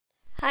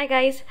Hi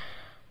guys,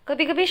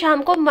 कभी कभी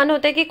शाम को मन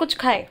होता है कि कुछ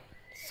खाए.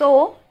 सो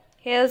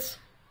here's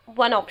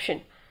one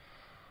option.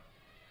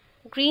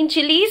 Green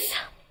chilies,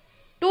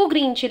 2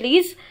 green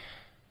chilies,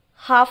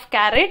 half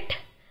carrot,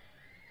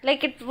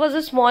 like it was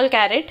a small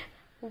carrot,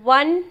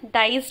 1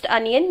 diced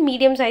onion,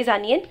 medium size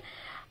onion,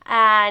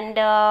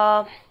 and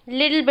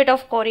little bit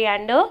of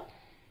coriander,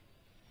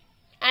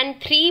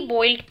 and 3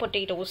 boiled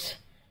potatoes.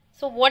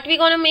 So what we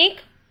gonna make?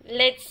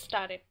 Let's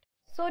start it.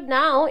 So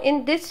now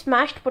in this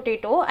mashed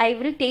potato, I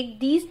will take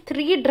these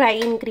 3 dry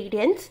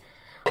ingredients,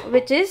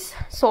 which is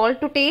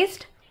salt to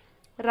taste,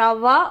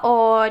 rava,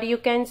 or you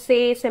can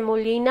say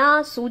semolina,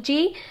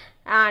 suji,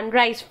 and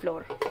rice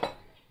flour.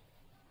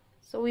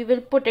 So we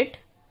will put it,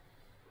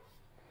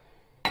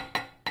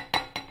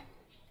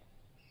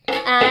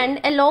 and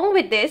along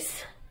with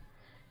this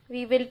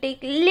we will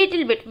take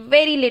little bit,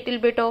 very little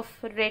bit of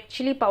red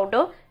chili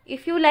powder.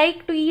 If you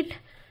like to eat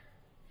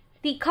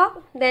tikka,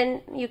 then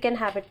you can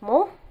have it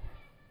more.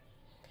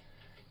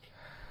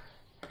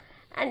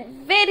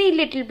 And very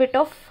little bit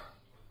of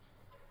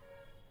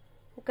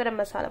garam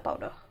masala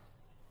powder,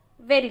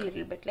 very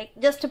little bit, like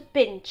just a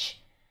pinch.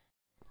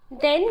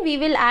 Then we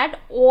will add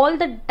all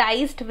the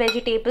diced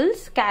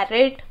vegetables,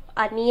 carrot,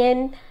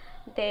 onion,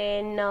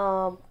 then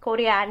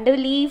coriander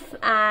leaf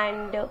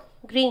and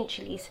green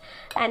chilies,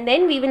 and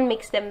then we will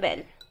mix them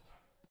well.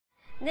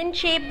 Then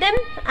shape them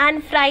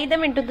and fry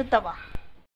them into the tawa.